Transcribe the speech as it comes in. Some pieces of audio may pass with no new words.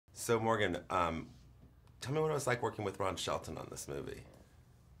So Morgan, tell me what it was like working with Ron Shelton on this movie.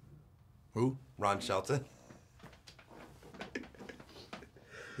 Who? Ron Shelton?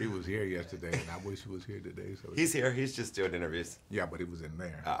 He was here yesterday, and I wish he was here today. So He's here. He's just doing interviews. yeah, but he was in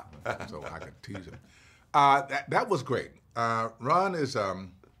there, Ah. so I could tease him. That was great. Ron is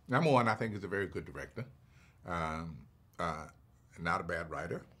number one. I think he's a very good director. Not a bad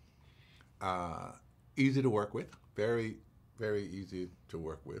writer. Easy to work with. Very, very easy to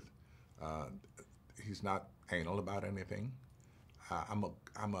work with. He's not anal about anything. I'm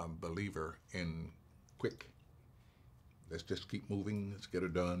a believer in quick. Let's just keep moving. Let's get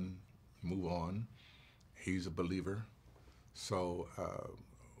it done. Move on. He's a believer. So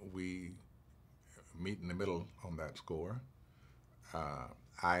we meet in the middle on that score.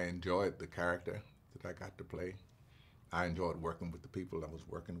 I enjoyed the character that I got to play. I enjoyed working with the people I was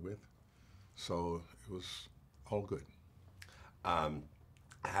working with. So it was all good.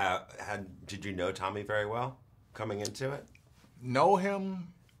 Did you know Tommy very well coming into it? Know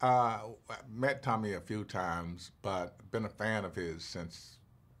him, met Tommy a few times, but been a fan of his since,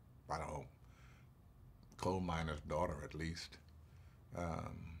 I don't know, coal miner's daughter at least.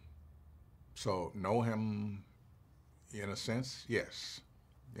 So know him in a sense, yes.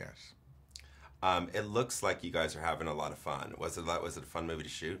 It looks like you guys are having a lot of fun. Was it a fun movie to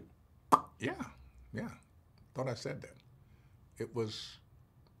shoot? Yeah. Thought I said that. It was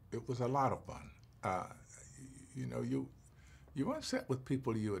a lot of fun. You want to sit with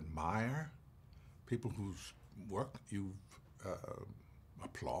people you admire, people whose work you've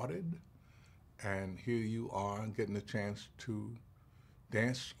applauded, and here you are getting a chance to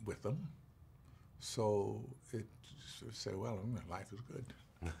dance with them. So it say, well, life is good.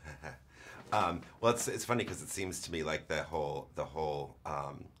 Well, it's funny because it seems to me like the whole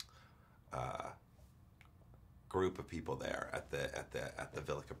group of people there at the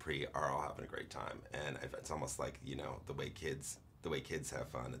Villa Capri are all having a great time, and it's almost like the way kids have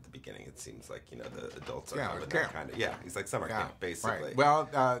fun at the beginning. It seems like the adults are having that kind of It's like summer camp basically. Right. Well,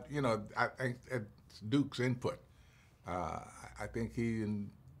 I think it's Duke's input. I think he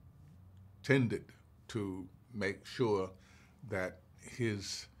intended to make sure that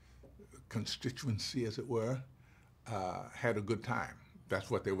his constituency, as it were, had a good time.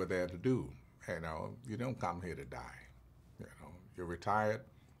 That's what they were there to do. You don't come here to die. You're retired,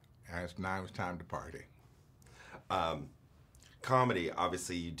 and now it's time to party. Comedy,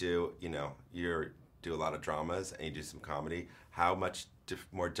 obviously, you do. You do a lot of dramas, and you do some comedy. How much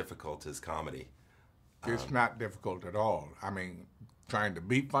more difficult is comedy? It's not difficult at all. I mean, trying to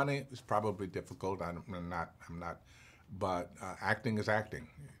be funny is probably difficult. I'm not. But acting is acting.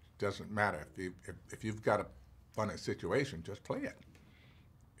 It doesn't matter if you've got a funny situation, just play it.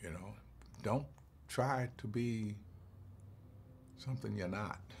 Don't try to be something you're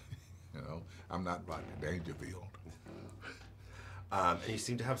not. I'm not Rodney Dangerfield. And you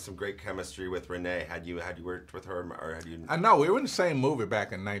seem to have some great chemistry with Rene. Had you worked with her, or had you? No, we were in the same movie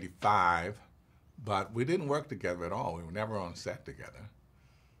back in '95, but we didn't work together at all. We were never on set together.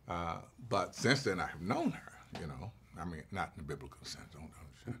 But since then, I have known her. I mean, not in the biblical sense. Don't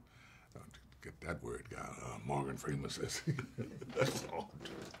get that word, guy. Morgan Freeman says.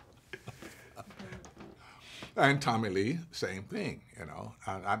 And Tommy Lee, same thing.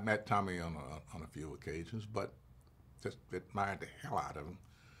 I met Tommy on a few occasions, but just admired the hell out of him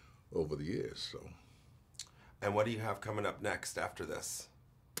over the years. So. And what do you have coming up next after this?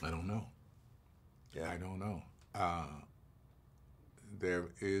 I don't know. Yeah. I don't know. There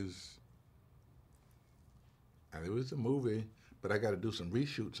is a movie, but I got to do some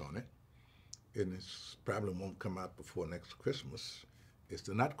reshoots on it, and it probably won't come out before next Christmas. It's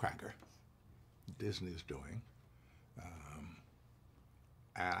The Nutcracker. Disney is doing.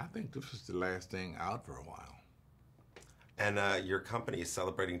 And I think this is the last thing out for a while. And your company is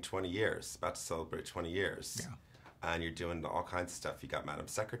celebrating 20 years, about to celebrate 20 years. Yeah. And you're doing all kinds of stuff. You got Madam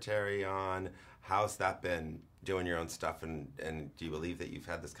Secretary on. How's that been, doing your own stuff? And do you believe that you've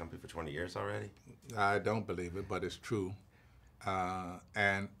had this company for 20 years already? I don't believe it, but it's true.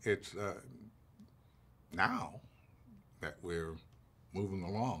 And it's now that we're moving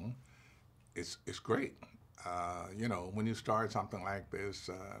along, it's great. When you start something like this,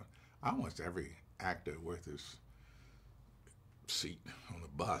 almost every actor worth his seat on the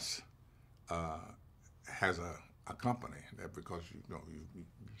bus has a company. Because you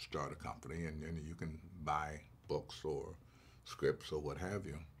start a company and you can buy books or scripts or what have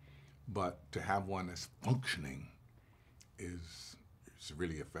you. But to have one that's functioning is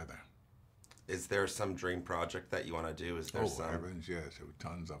really a feather. Is there some dream project that you want to do? Is there some? Heavens, yes, there were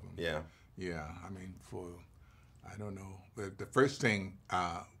tons of them. Yeah. Yeah, I mean, I don't know. The first thing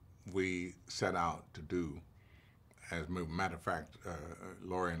we set out to do. As a matter of fact,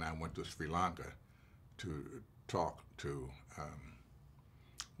 Laurie and I went to Sri Lanka to talk to,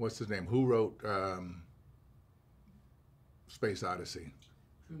 what's his name? Who wrote Space Odyssey?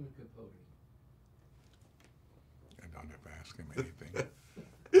 Truman Capote. I don't ever ask him anything.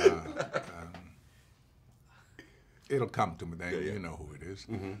 It'll come to me then. You know who it is.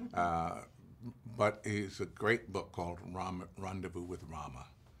 But it's a great book called Rendezvous with Rama,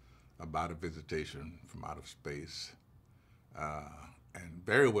 about a visitation from outer space. And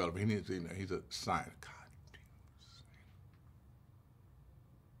very well, he's a science. God,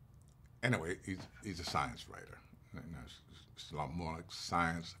 anyway, he's a science writer. And it's a lot more like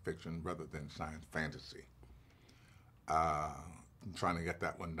science fiction rather than science fantasy. I'm trying to get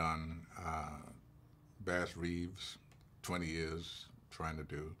that one done. Bass Reeves, 20 years trying to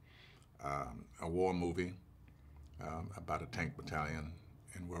do a war movie about a tank battalion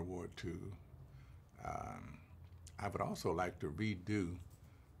in World War II. I would also like to redo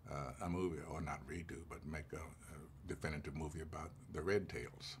a movie, or not redo, but make a definitive movie about the Red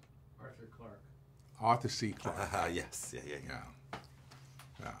Tails. Arthur Clarke. Arthur C. Clarke. Yes, yeah.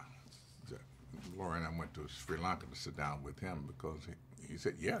 Laura and I went to Sri Lanka to sit down with him because he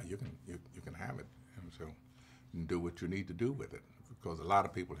said, "Yeah, you can have it, and so and do what you need to do with it." Because a lot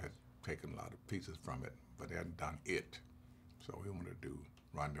of people had taken a lot of pieces from it, but they hadn't done it. So we wanted to do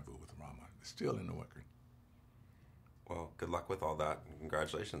Rendezvous with Rama. It's still in the working. Well, good luck with all that, and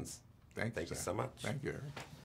congratulations. Thank you so much. Thank you, Eric.